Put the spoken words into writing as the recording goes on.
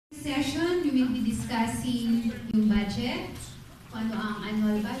session, we will be discussing yung budget, kung ano ang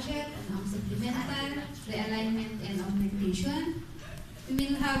annual budget, ano ang supplemental, realignment, and augmentation. We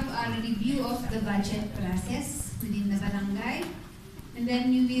will have a review of the budget process within the barangay. And then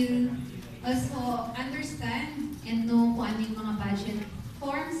we will also understand and know kung ano yung mga budget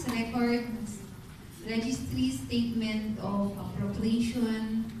forms, records, registry, statement of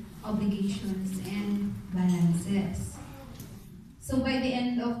appropriation, obligations, and balances. So by the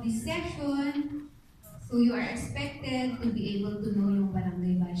end of this session, so you are expected to be able to know yung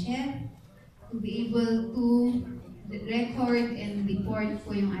barangay budget, to be able to record and report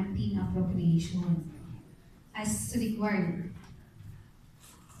po yung ating appropriation as required.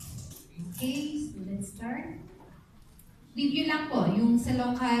 Okay, so let's start. Review lang po, yung sa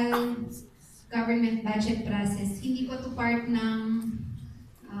local government budget process, hindi po to part ng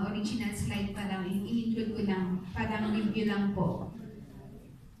original slide pa lang, in-include ko lang, parang review lang po.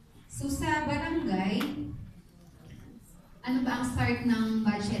 So sa barangay, ano ba ang start ng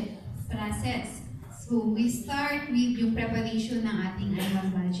budget process? So we start with yung preparation ng ating annual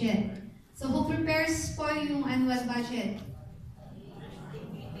budget. So who prepares po yung annual budget?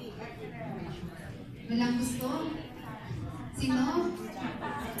 Walang gusto? Sino?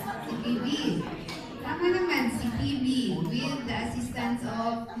 Si PB. Tama naman, si PB with the assistance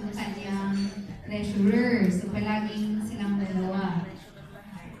of yung kanyang treasurer. So palaging silang dalawa.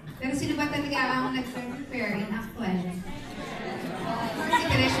 Pero sino ba talaga ang nag-prepare in actual? Si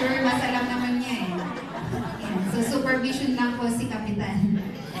treasurer, mas alam naman niya eh. Yan. So supervision lang po si kapitan.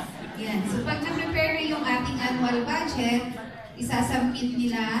 Yan. So pag na-prepare na yung ating annual budget, isasubmit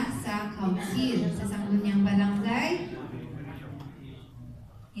nila sa council, sa sangguniang barangay.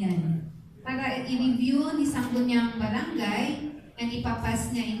 Yan. Para i-review ni sangguniang barangay and ipapas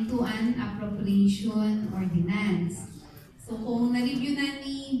niya into an appropriation ordinance. So kung na-review na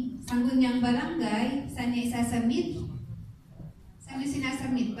ni sangguniang barangay, saan niya isasubmit? Saan niya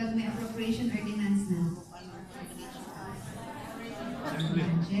sinasubmit pag may appropriation ordinance na?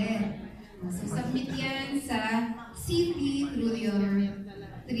 Budget. So submit yan sa city through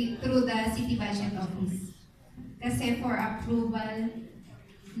the city budget office. Kasi for approval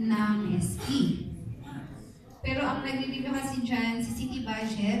ng SE. Pero ang nag-review kasi dyan, si city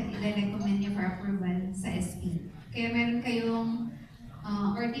budget, i-recommend niya for approval sa SE. Kaya meron kayong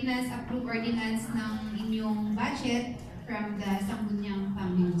ordinance, approved ordinance ng inyong budget from the sangguniang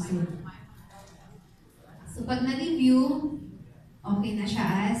pamilya. So pag na-review, okay na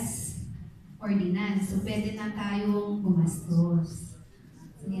siya as ordinance. So pwede na tayong gumastos.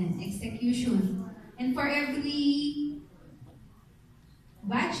 So yan, execution. And for every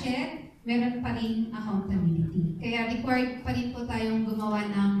budget, meron pa rin accountability. Kaya required pa rin po tayong gumawa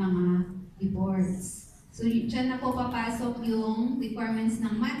ng mga reports. So dyan na po papasok yung requirements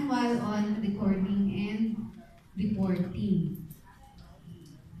ng manual on recording and reporting.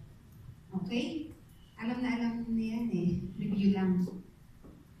 Okay? Alam na yan eh. Review lang.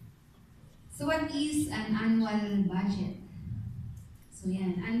 So what is an annual budget? So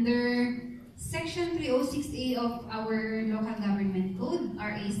yan, under Section 306A of our Local Government Code,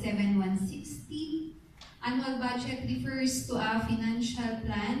 RA 7160, annual budget refers to a financial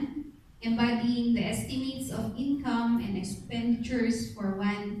plan embodying the estimates of income and expenditures for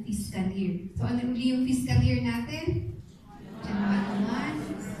one fiscal year. So ano uli yung fiscal year natin? January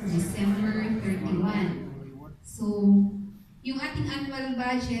 1, December 31. So, yung ating annual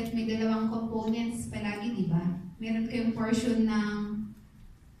budget, may dalawang components palagi, di ba? Meron kayong portion ng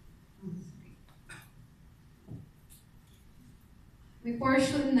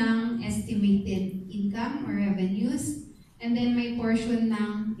estimated income or revenues, and then may portion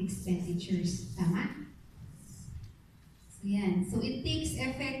ng expenditures. Tama? So yan. So it takes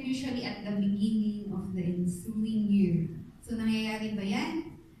effect usually at the beginning of the ensuing year. So nangyayari ba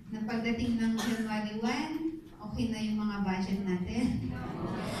yan? Na pagdating ng January 1, okay na yung mga budget natin?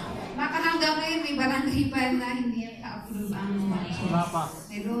 Baka hanggang ngayon may barangay pa na hindi ka-approve ang budget.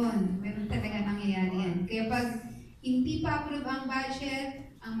 Meron talaga nangyayari yan. Kaya pag hindi pa approve ang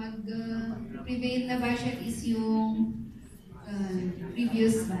budget, ang mag-prevail na budget is yung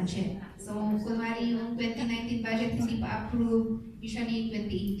previous budget. So, kunwari yung 2019 budget hindi pa approve, usually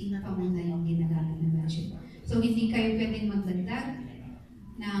 2018 na pa muna yung ginagamit na budget. So, hindi kayo pwedeng magdagdag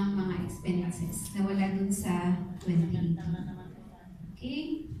ng mga expenses na wala dun sa 2018.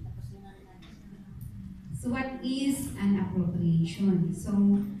 Okay? So, what is an appropriation? So,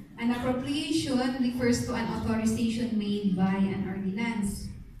 an appropriation refers to an authorization made by an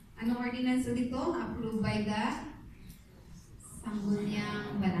ordinance. Anong ordinance dito? Approved by the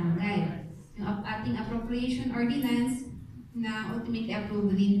sangguniang barangay. Yung ating appropriation ordinance na ultimately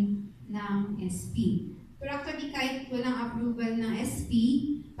approve din ng SP. Pero actually, kahit walang approval ng SP,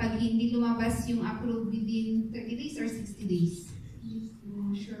 pag hindi lumabas yung approve within 30 days or 60 days, hindi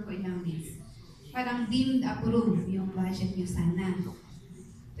ko sure ko ilang days, parang deemed approve yung budget nyo sana.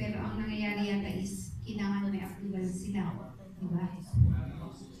 Pero ang nangyayari yata is, kailangan may approval sila. Diba?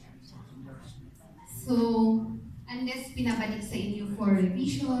 So, unless pinabalik sa inyo for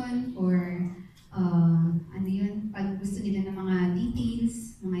revision, or ano yun, pag gusto nila ng mga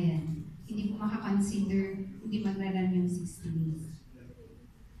details, mga yan, hindi po makakonsider, hindi maglalan yung 60 days.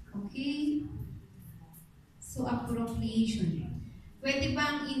 Okay? So, appropriation. Pwede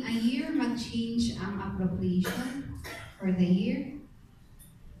bang in a year mag-change ang appropriation for the year?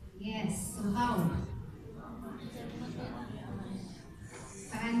 Yes. So, how?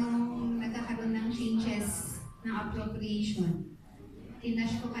 Paano nagkakaroon ng changes ng appropriation?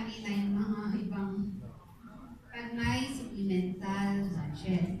 Tinash ko kanina yung mga ibang pag may supplemental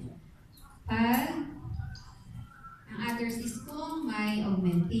budget. Pag ang others is kung may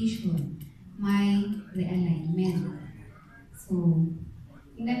augmentation, may realignment. So,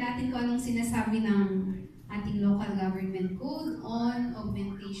 tingnan natin kung anong sinasabi ng ating local government code on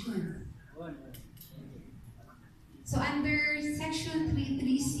augmentation. So, under section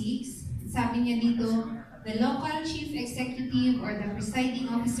 336, sabi niya dito, the local chief executive or the presiding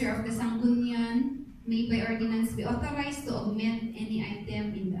officer of the Sanggunian may by ordinance be authorized to augment any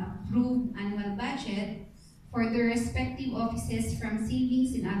item in the approved annual budget for the respective offices from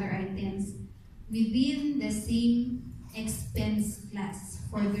savings and other items within the same expense class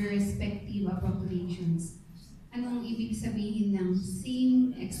for their respective appropriations. Anong ibig sabihin ng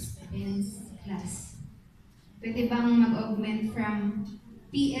same expense class? Pwede bang mag-augment from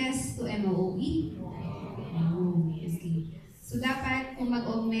PS to MOE? Oh, okay. So dapat kung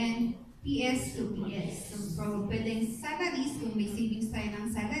mag-augment PS to PS. So pwedeng salaries, kung may savings tayo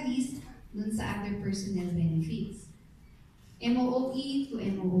ng salaries, dun sa other personnel benefits. MOE to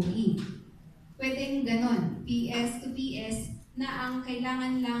MOE. Pwedeng ganon, PS to PS, na ang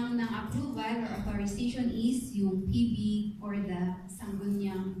kailangan lang ng approval or authorization is yung PB or the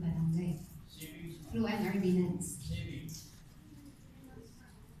Sangguniang Barangay through an ordinance.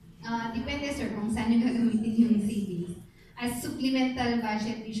 Depende sir kung saan yung gagamitin yung savings. As supplemental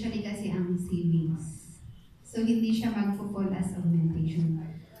budget, usually kasi ang savings. So hindi siya mag-fall as augmentation.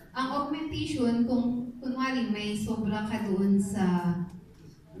 Ang augmentation, kung kunwari may sobra ka doon sa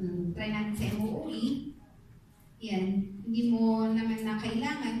try natin sa MOE, yan, hindi mo naman na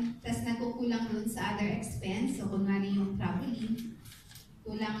kailangan, tas nagkukulang doon sa other expense, so kunwari yung traveling,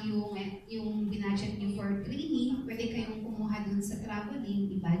 kulang yung binudget niyo for training, pwede kayong kumuha doon sa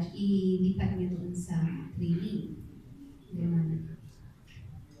traveling, ilipat niyo doon sa training. Ganun.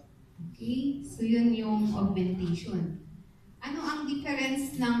 Okay, so yun yung augmentation. Ano ang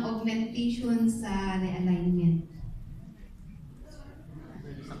difference ng augmentation sa realignment?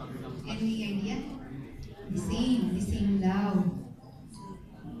 Any idea? The same daw.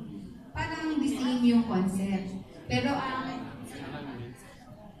 Parang the same yung concept. Pero ang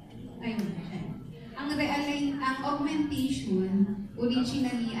augmentation,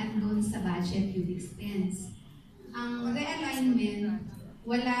 originally andun sa budget yung expense. Ang realignment,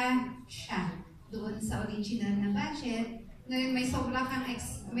 wala siya doon sa original na budget. Ngayon may sobra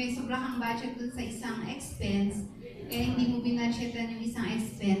kang budget doon sa isang expense, hindi mo binudgetan yung isang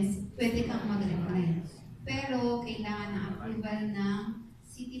expense, pwede kang mag-realign. Pero kailangan ng approval ng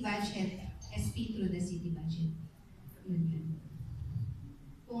city budget, SP through the city budget. Yun.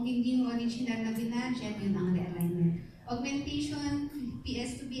 Kung hindi mo original na binudget, yun ang realignment. Augmentation,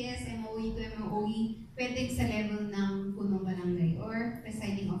 PS to PS, MOE to MOE, pwede sa level ng punong barangay or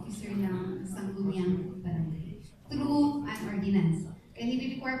presiding officer ng Sangguniang Barangay through an ordinance. Kaya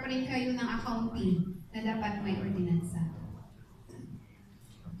nire-require pa rin kayo ng accounting na dapat may ordinansa.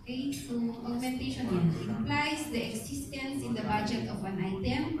 Okay, so augmentation yan. It implies the existence in the budget of an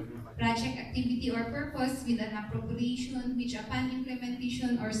item, project, activity, or purpose with an appropriation which upon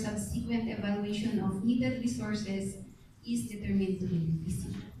implementation or subsequent evaluation of needed resources is determined to be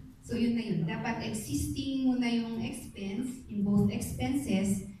deficient. So yun na yun. Dapat existing muna yung expense, in both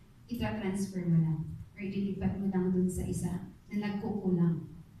expenses, itra-transfer mo lang. Or ililipat mo lang dun sa isa na nagkukulang.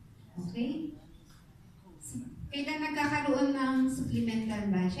 Okay? So, kailan nagkakaroon ng supplemental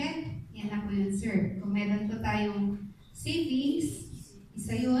budget? Yan na po yun, sir. Kung meron po tayong savings,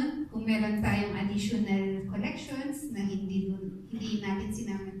 isa yun. Kung meron tayong additional collections na hindi natin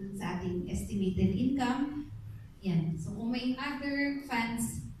sinama dun sa ating estimated income, yan. So kung may other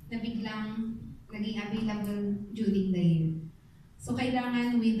funds na biglang naging available during the year. So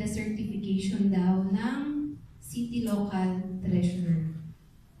kailangan with the certification daw ng city local treasurer.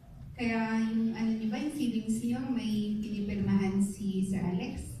 Kaya yung ano niyo ba, yung feelings niyo, may pinipirmahan si Sir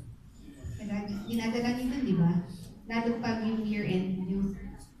Alex. Kaya dinadala niyo dun, di ba? Lalo pag yung year-end niyo.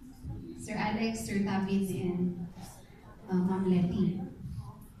 Sir Alex, Sir Tabin, and Ma'am Letty.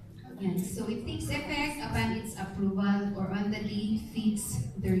 Yan. So it takes effect upon its approval or on the date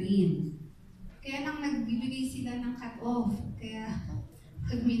fixed therein. Kaya lang nagbibigay sila ng cut-off. Kaya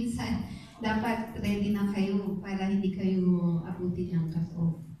pag minsan, dapat ready na kayo para hindi kayo abutin ng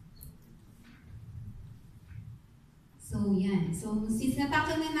cut-off. So yan. So since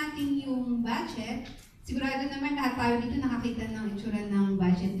natakal na natin yung budget, sigurado naman lahat tayo dito nakakita ng itsura ng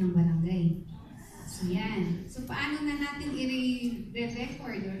budget ng barangay. So yan. So paano na natin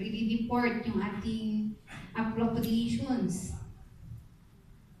i-record or i-report yung ating appropriations?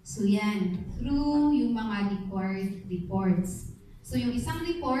 So yan. Through yung mga required reports. So yung isang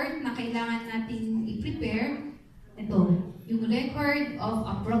report na kailangan natin i-prepare, ito, yung record of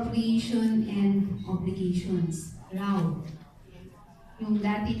appropriation and obligations. RAW. Yung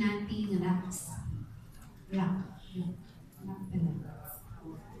dati nating RACs. RAC. RAC pala.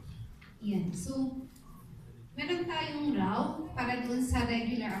 Yan. So, meron tayong RAW para dun sa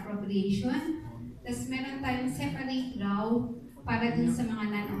regular appropriation. Tapos meron tayong separate RAW para dun sa mga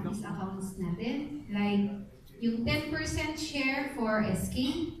non-office accounts natin. Like, yung 10% share for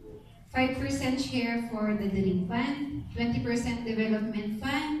SK, 5% share for the Dream Fund, 20% Development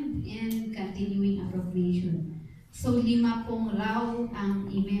Fund, and continuing appropriation. So, 5 pong RAW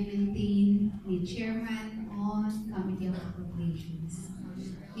ang i-maintain ni Chairman on Committee of Appropriations.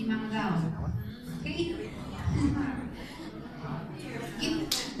 5 RAW. Okay?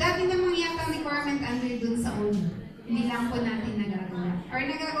 Dati namang yata requirement under dun sa old. Hindi lang po natin nagagawa. Or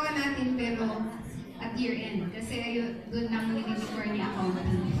nagagawa natin pero at year-end. Kasi dun lang nilirequire ni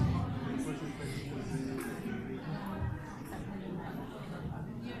accounting.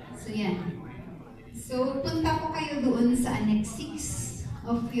 So yan. So punta po kayo doon sa Annex 6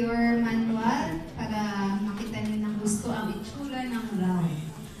 of your manual para makita niyo ng gusto ang itsura ng RAW.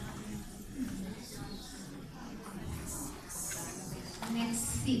 Annex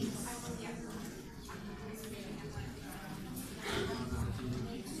 6.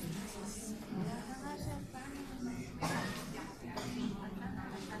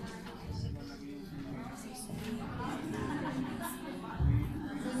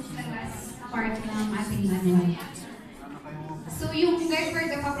 Part ng ating manual. So yung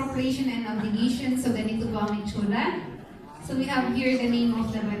record of appropriation and obligation, so ganito po ang itsura. So we have here the name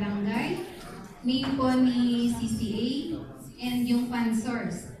of the barangay, name po ni CCA, and yung fund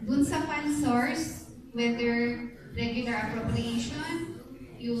source. Dun sa fund source, whether regular appropriation,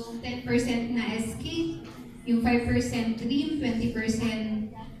 yung 10% na SK, yung 5% DREAM,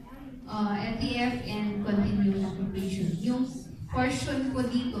 20% LTF, and continuing appropriation. Yung portion po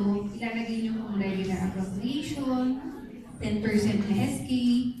dito, ilalagay nyo kung regular appropriation, 10% na SK,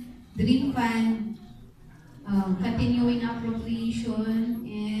 Dream Fund, continuing appropriation,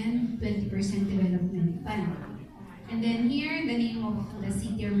 and 20% development fund. And then here, the name of the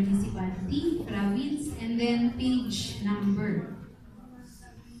city or municipality, province, and then page number.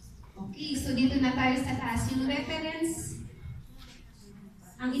 Okay, so dito na tayo sa taas. Yung reference,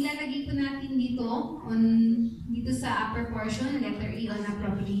 ang ilalagay po natin dito sa upper portion, letter E on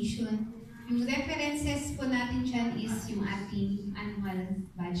appropriation. Yung references po natin dyan is yung ating annual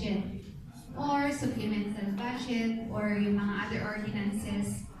budget or supplemental budget or yung mga other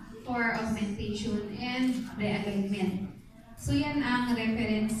ordinances for augmentation and realignment. So yan ang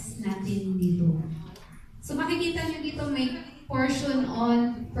reference natin dito. So makikita nyo dito may portion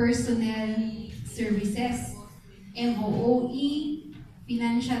on personnel services, MOOE,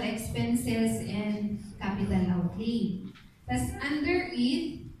 financial expenses, and capital outlay. Tapos under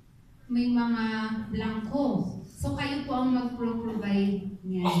it, may mga blanco. So kayo po ang mag-provide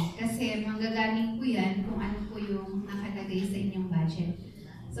niyan. Kasi manggagaling po yan kung ano po yung nakalagay sa inyong budget.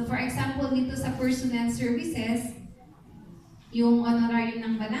 So for example, dito sa personnel services, yung honorarium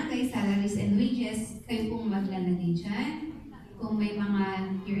ng barangay, salaries and wages, kayo pong maglalagay dyan. Kung may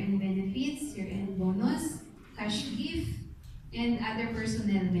mga year-end benefits, year-end bonus, cash gift, and other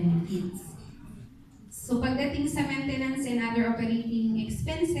personnel benefits. So pagdating sa maintenance and other operating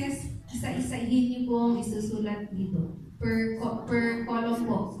expenses, isa-isahin niyo po ang isusulat dito. Per column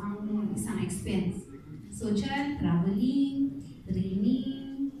po ang isang expense. So dyan, traveling,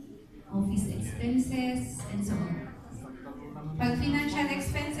 training, office expenses, and so on. Pag financial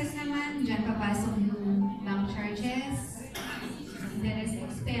expenses naman, dyan papasok yung bank charges, interest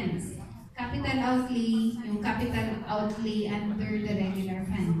expense. Capital outlay, yung capital outlay under the regular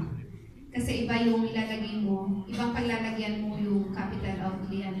fund. Kasi iba yung ilalagay mo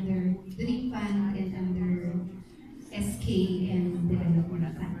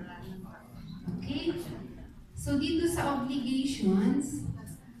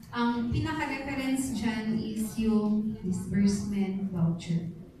pinaka-reference dyan is yung disbursement voucher.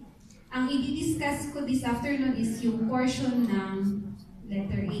 Ang i-discuss ko this afternoon is yung portion ng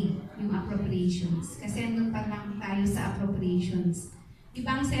letter A, yung appropriations. Kasi andun pa lang tayo sa appropriations.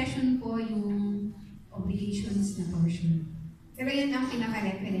 Ibang session po yung obligations na portion. Pero yun ang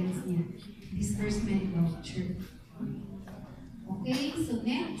pinaka-reference niya, disbursement voucher. Okay, so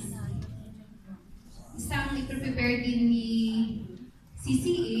next. Isang i-prepare din ni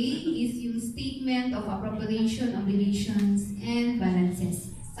CCA is yung Statement of Appropriation, Obligations, and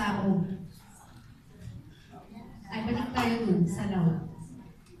Balances, SAO. Ay, balik tayo dun, sa law.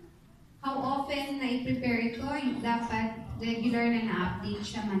 How often na i-prepare ito? Dapat regular na na-update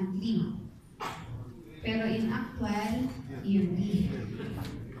siya monthly. Pero in actual, yearly.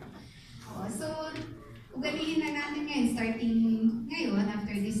 So, ugalihin na natin ngayon, starting ngayon,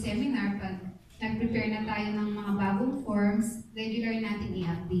 after this seminar, pag nag-prepare na tayo ng mga bagong forms, regular natin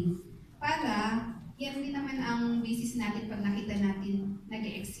i-update. Para, yan din naman ang basis natin pag nakita natin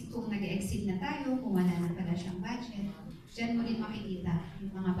kung nag-exceed na tayo, kung wala na pala siyang budget. Diyan mo rin makikita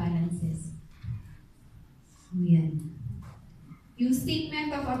yung mga balances. So, yan. Yung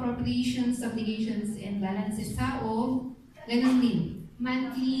Statement of Appropriations, Obligations, and Balances SAO, ganun din.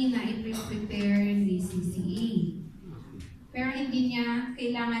 Monthly na i-prepare ni CCA. Pero hindi niya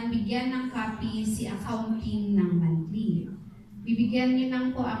kailangan bigyan ng copy si accounting ng monthly. Bibigyan niyo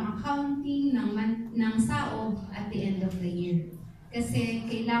lang po ang accounting ng SAO at the end of the year. Kasi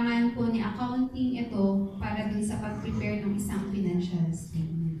kailangan po ni accounting ito para din sa pag-prepare ng isang financial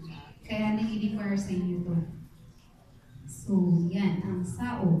statement. Kaya nag-require sa inyo ito. So, yan ang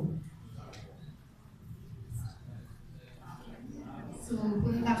SAO. So,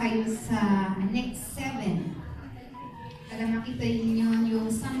 punta kayo sa next 7. Para makita niyo yung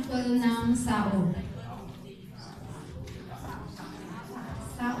sample ng SAO.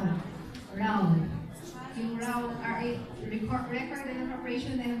 SAO. RAW. Yung RAW, Record and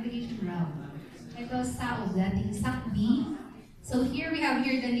Appropriation and Obligation RAW. Ito SAO, dating SACB. So here we have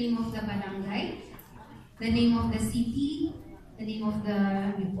the name of the barangay, the name of the city, the name of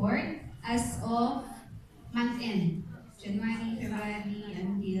the report, as of month end. January, February,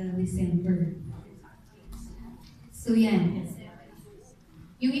 until December. So yan.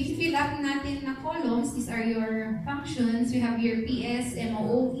 Yung i-fill up natin na columns, these are your functions. You have your PS,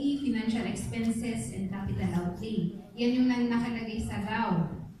 MOOE, financial expenses, and capital outlay. Yan yung nakalagay sa RAW.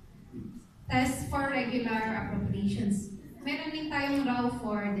 Tapos for regular appropriations, meron din tayong RAW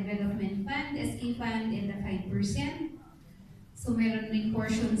for development fund, SK fund, and the 5%. So meron din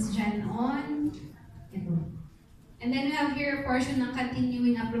portions dyan on. Ito. And then we have here a portion ng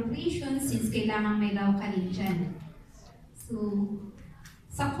continuing appropriations since kailangan may RAW ka rin dyan. So,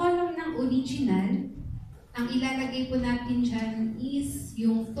 sa column ng original, ang ilalagay po natin dyan is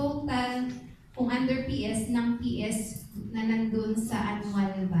yung total kung under PS ng PS na nandun sa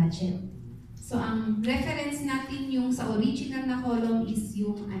annual budget. So, ang reference natin yung sa original na column is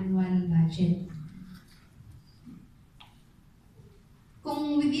yung annual budget.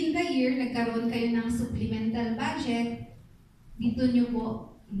 Kung within the year, nagkaroon kayo ng supplemental budget, dito nyo po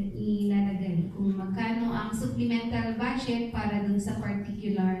ilalagay kung magkano ang supplemental budget para dun sa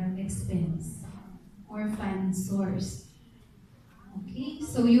particular expense or fund source. Okay,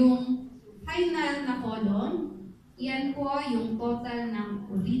 so yung final na column, yan po yung total ng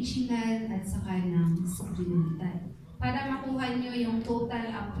original at saka ng supplemental. Para makuha nyo yung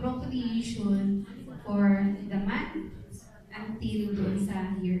total appropriation for the month until doon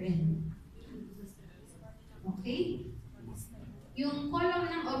sa year-end. Okay? Yung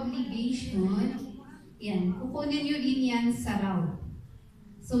column ng obligation, yan, kukunin nyo din yan sa RAW.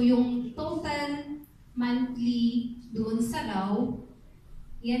 So yung total monthly doon sa RAW,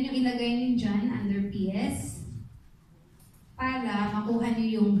 yan yung ilagay nyo dyan under PS para makuha nyo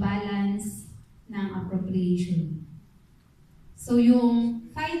yung balance ng appropriation. So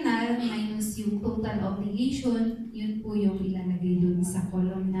yung final minus yung total obligation, yun po yung ilalagay dun sa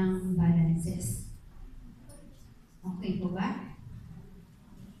column ng balances. Okay po ba?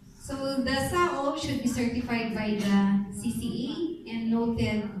 So the SAO should be certified by the CCA and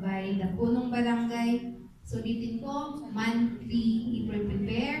noted by the punong barangay. So dito po, monthly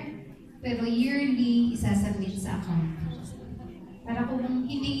i-prepare, pero yearly isasubmit sa account. Para kung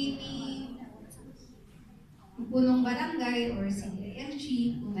hiningi ni punong barangay or CILG,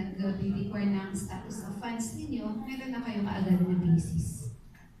 kung nag-require ng status of funds ninyo, meron na kayo kaagad na basis.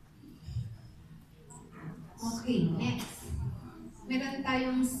 Okay, next. Meron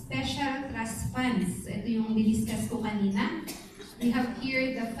tayong special trust funds. Ito yung diniscuss ko kanina. We have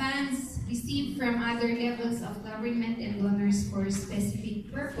here the funds received from other levels of government and donors for specific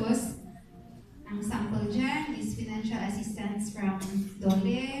purpose. Ang sample dyan is financial assistance from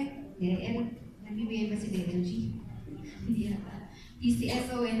DOLE, DL, nagbibigay ba si DLG? Hindi yata.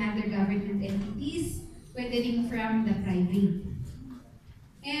 PCSO and other government entities, pwede rin from the private.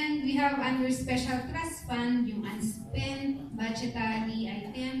 And we have under special trust fund, yung unspent budgetary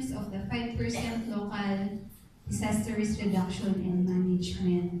items of the 5% local disaster risk reduction and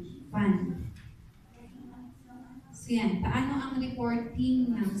management fund. So yan, paano ang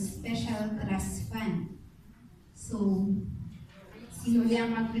reporting ng special trust fund? So, sino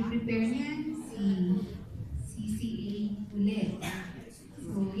yung mag-prepare niyan? Si CCA ulit.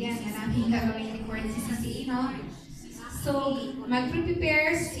 So yan, maraming gagawin report si CCA, no? So,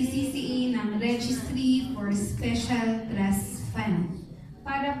 mag-prepare si CCA ng registry for special trust fund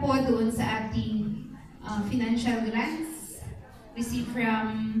para po doon sa ating financial grants received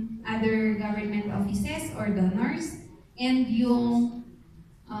from other government offices or donors and yung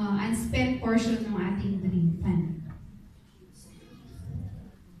unspent portion ng ating dream fund.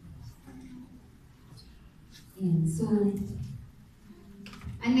 Yan. So,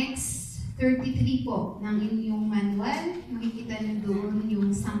 Annex 33 po ng inyong manual, makikita nyo doon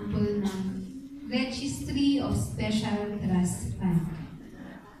yung sample ng Registry of Special Trust Fund.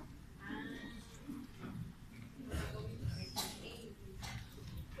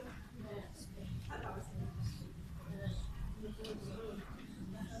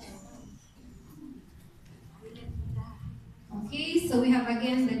 Okay, so we have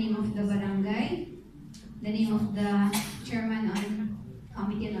again the name of the barangay, the name of the chairman on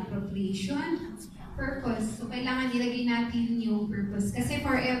Committee on Appropriation, purpose. So kailangan ilagay natin yung purpose. Kasi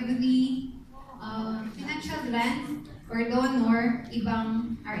for every financial grant or donor,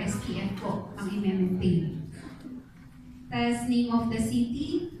 ibang RSPF po ang i-maintain. Tapos name of the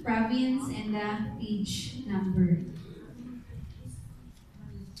city, province, and the page number.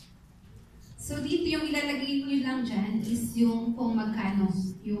 So dito yung ilalagay nyo lang dyan is yung kung magkano,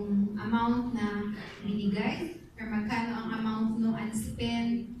 yung amount na binigay or magkano ang amount ng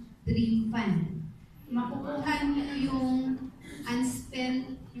unspent dream fund. Makukuha nyo yung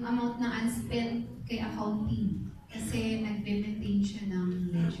unspent, yung amount ng unspent kay accounting kasi nagbe-maintain siya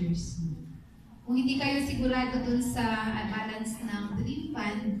ng ledgers. Kung hindi kayo sigurado dun sa balance ng dream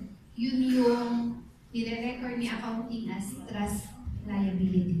fund, yun yung nire-record ni accounting as trust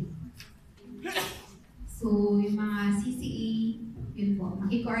liability. So, yung mga CCA, yun po,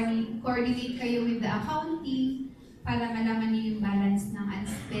 makikoordinate kayo with the accounting para malaman niyo yung balance ng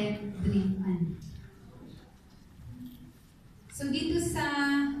unspent dream fund. So, dito sa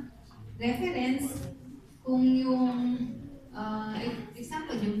reference, kung yung,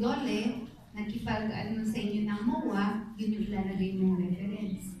 example, yung DOLE, nagkipag-ano sa inyo ng MOA, yun yung ilalagay mong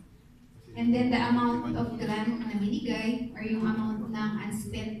reference. And then the amount of grant na binigay or yung amount ng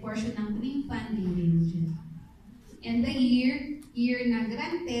unspent portion ng dream fund, binigay mo dyan. And the year na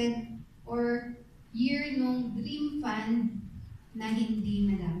granted or year nung dream fund na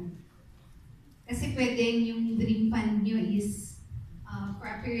hindi nagamit. Kasi pwedeng yung dream fund nyo is for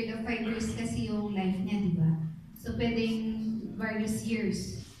a period of 5 years kasi yung life niya, di ba? So pwedeng various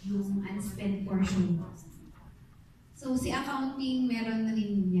years yung unspent portion. So si accounting meron na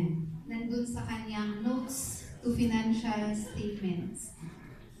rin yan. Nandun sa kanyang notes to financial statements.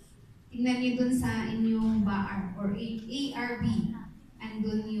 Tingnan niyo dun sa inyong BAR or ARB.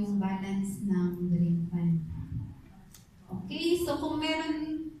 Andun yung balance ng dream fund. Okay, so kung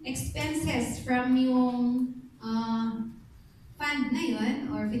meron expenses from yung fund na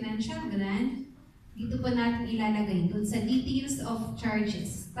yun or financial grant, dito po natin ilalagay dun sa details of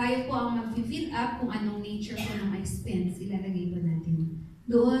charges. Tayo po ang mag-fill up kung anong nature po ng expense. Ilalagay po natin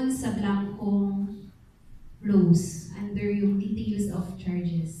doon sa blankong rows under yung details of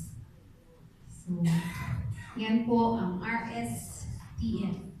charges. So, yan po ang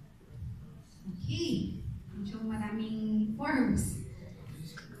RSTF. Okay. Medyo maraming forms.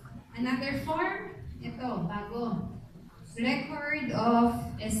 Another form, ito, bago. Record of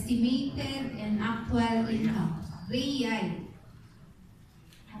Estimated and Actual Income. REI.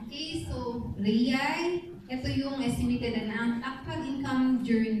 Okay, so REI, ito yung estimated and actual income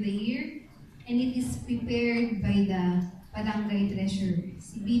during the year, and it is prepared by the barangay treasurer.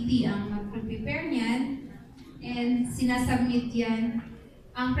 Si BT ang mag-prepare niyan, and sinasubmit yan.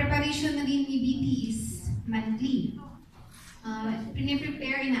 Ang preparation na rin ni BT is monthly.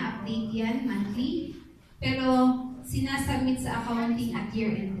 Pine-prepare, ina-update yan monthly, pero sinasubmit sa accounting at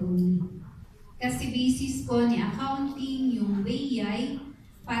year-end only. Kasi basis po ni accounting yung REI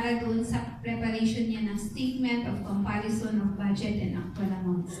para doon sa preparation niya ng statement of comparison of budget and actual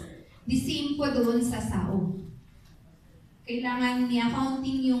amounts. The same po doon sa SAO. kailangan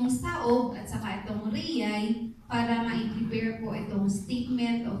ni-accounting yung SAOB at saka itong REIAI para ma-prepare po itong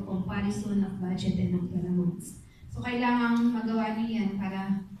Statement of Comparison of Budget and Accruals. So kailangan magawa niyo yan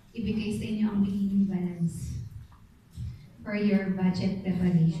para ibigay sa inyo ang beginning balance for your budget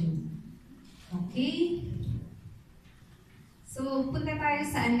preparation. Okay? So punta tayo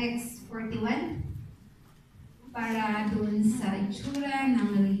sa Annex 41 para dun sa itsura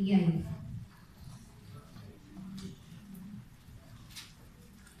ng REIAI.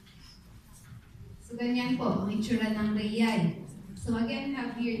 So, ganyan po ang itsura ng REIAI. So, again,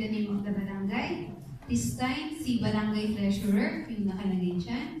 have here the name of the barangay. This time, si Barangay Treasurer, yung nakalagay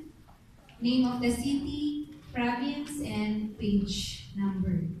dyan. Name of the city, province, and page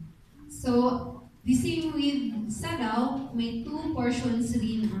number. So, the same with Sarao, may two portions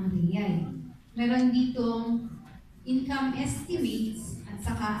rin ang REIAI. Meron ditong income estimates at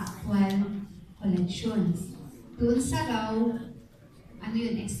saka actual collections. Doon Sarao, ano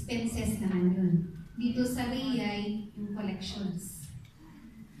yun, expenses naman yun. Dito sa REIAI, yung collections.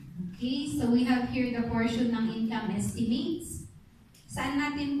 Okay, so we have here the portion ng income estimates. Saan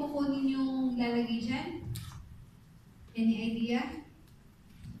natin kukunin yung lalagay dyan? Any idea?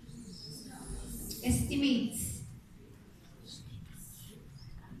 Estimates.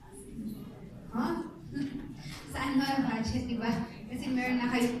 Huh? Sa annual budget, diba? Kasi meron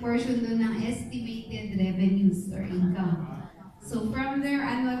na kayong portion doon ng estimated revenues or income. So from their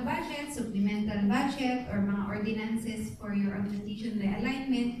annual budget, supplemental budget, or mga ordinances for your augmentation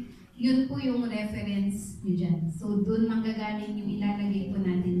realignment, yun po yung reference nyo dyan. So doon manggagaling yung ilalagay po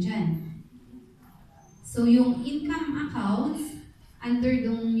natin dyan. So yung income accounts, under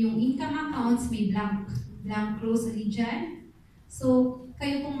yung income accounts, may blank rows ulit dyan. So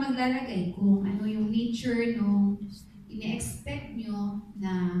kayo pong maglalagay kung ano yung nature nung ine-expect nyo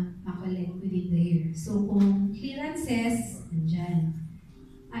na makolect within the year. So kung clearances, nandyan.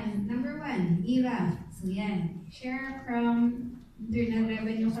 Ay, number 1, IRA. So yan, share from internal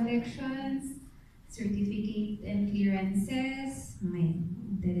revenue collections, certificate and clearances, mga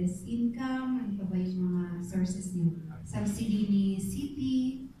interest income, ano pa ba yung mga sources nyo? Subsidy ni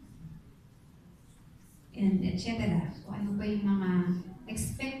city, and etc. So ano pa yung mga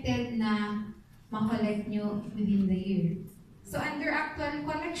expected na ma-collect nyo within the year. So under actual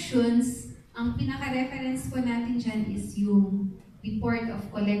collections, ang pinaka-reference po natin dyan is yung report of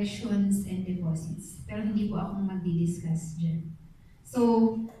collections and deposits. Pero hindi po ako magdi-discuss dyan.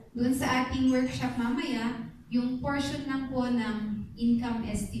 So, dun sa ating workshop mamaya, yung portion lang po ng income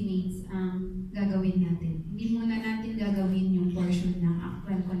estimates ang gagawin natin. Hindi muna natin gagawin yung portion ng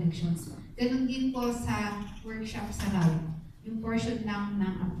actual collections. Ganun din po sa workshop sa RAW. Yung portion lang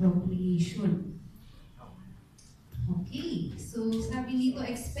ng appropriation. Okay, so sabi dito,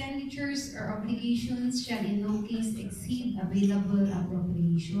 expenditures or obligations shall in no case exceed available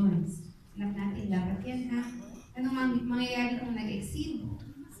appropriations. Alam natin dapat yan, ha? Anong mangyayari kung nag-exceed?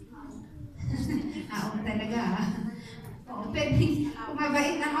 Aon talaga, ha? Oo, pwede, kung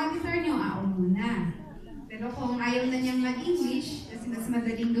mabait ang auditor nyo, aon muna. Pero kung ayaw na niyang mag-English, kasi mas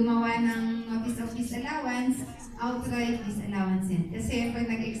madaling gumawa ng notice of disallowance, outright disallowance yan. Kasi pag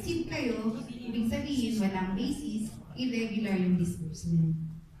nag-exceed kayo, ibig sabihin walang basis, irregular yung disbursement.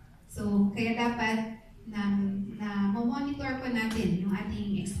 So, kaya dapat na monitor po natin yung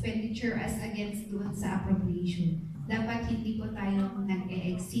ating expenditure as against doon sa appropriation. Dapat hindi po tayo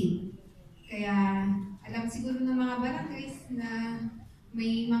nag-e-exceed. Kaya, alam siguro ng mga barangays na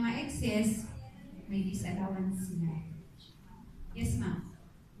may mga excess, may disallowance sila. Yes, ma'am.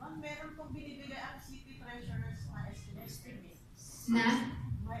 Ma'am, meron pong binibigay ang city treasurers na estimate. Na?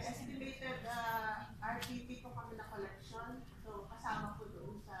 May estimated RTP po kami na collection. So, kasama po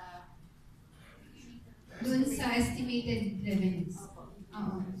doon sa estimated revenues.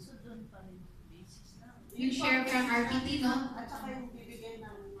 Oo. So, doon pa rin basis na. Yung share from RPT, no? At saka yung bibigay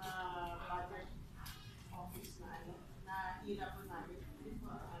ng budget office na hila po namin.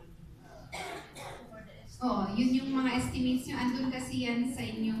 Oo, yun yung mga estimates nyo. Andun kasi yan sa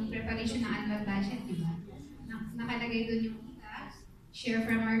inyong preparation ng annual budget, di ba? Nakalagay doon yung share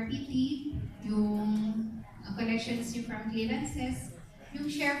from RPT, yung collections nyo from clearances, yung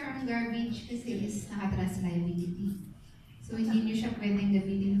share from garbage kasi is nakatrust liability. So hindi nyo siya pwedeng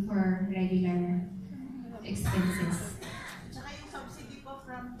gamitin for regular expenses. Tsaka yung subsidy po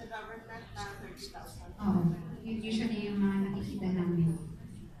from the government na 30,000. Oo, yun usually yung mga nakikita namin.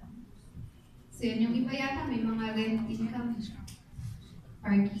 So yun, yung iba yata may mga rent income,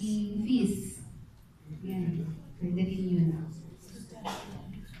 parking fees. Yan, pwede rin yun.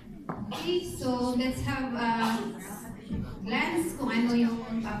 Okay, so let's have a glance kung ano yung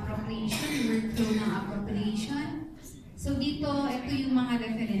appropriation, workflow ng appropriation. So dito, ito yung mga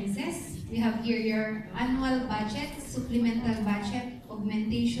references. We have here your annual budget, supplemental budget,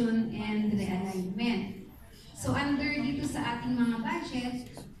 augmentation, and realignment. So under dito sa ating mga budget,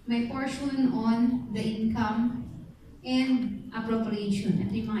 may portion on the income and appropriation. Ito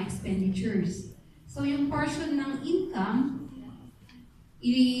yung mga expenditures. So yung portion ng income,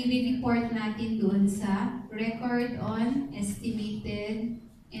 i-report natin doon sa record on estimated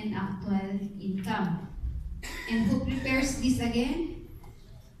and actual income. And who prepares this again?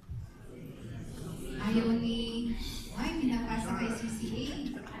 Ayaw ni... Ay, pinapasa kay CCA.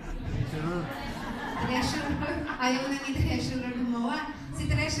 Treasurer. Ayaw na ni Treasurer gumawa. Si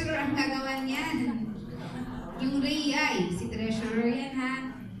Treasurer ang gagawa niyan. Yung Ray si Treasurer yan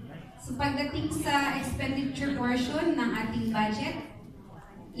ha. So pagdating sa expenditure portion ng ating budget,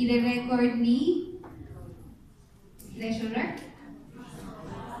 i-record ni Treasurer?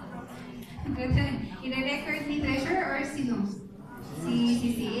 I-record ni Treasurer or sino? Si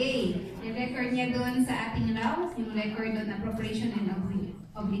CCA. I-record niya doon sa ating RAW, yung record on appropriation and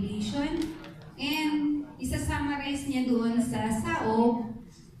obligation. And isa-summarize niya doon sa SAO,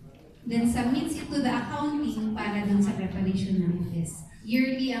 then submits it to the accounting para doon sa preparation ng FS.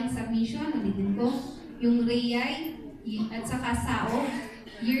 Yearly ang submission, ulitin ko, yung RAI at saka SAO,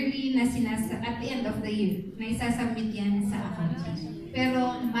 yearly na at the end of the year, na isasubmit yan sa accounting.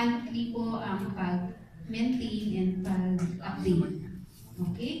 Pero monthly po ang pag-maintain and pag-update.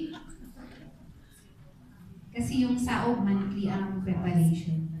 Okay? Kasi yung SAO, monthly ang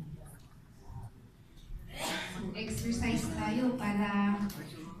preparation. So, exercise tayo para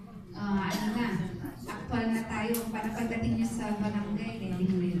actual na tayo para pagdating nyo sa barangay, ready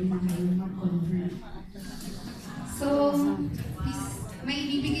na kayo mag-convert. So, may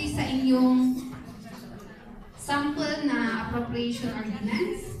ibibigay sa inyong sample na appropriation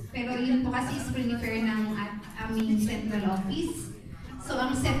ordinance, pero yun po kasi is prepare ng aming central office. So,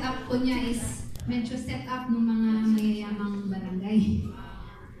 ang setup ko niya is medyo setup ng mga mayayamang barangay.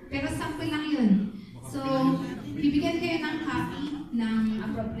 Pero sample lang yun. So, bibigyan kayo ng copy ng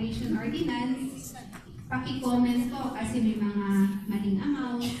appropriation ordinance. Paki-comment po kasi may mga maling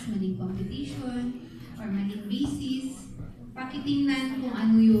amounts, maling computation, or maling basis. Pakitingnan kung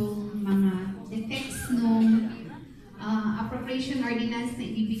ano yung mga defects ng appropriation ordinance na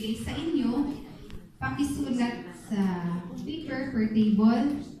ibibigay sa inyo. Pakisulat sa paper per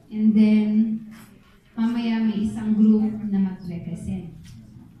table, and then mamaya may isang group na mag-represent.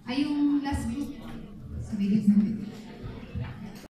 Ay, yung last group, sabi ko,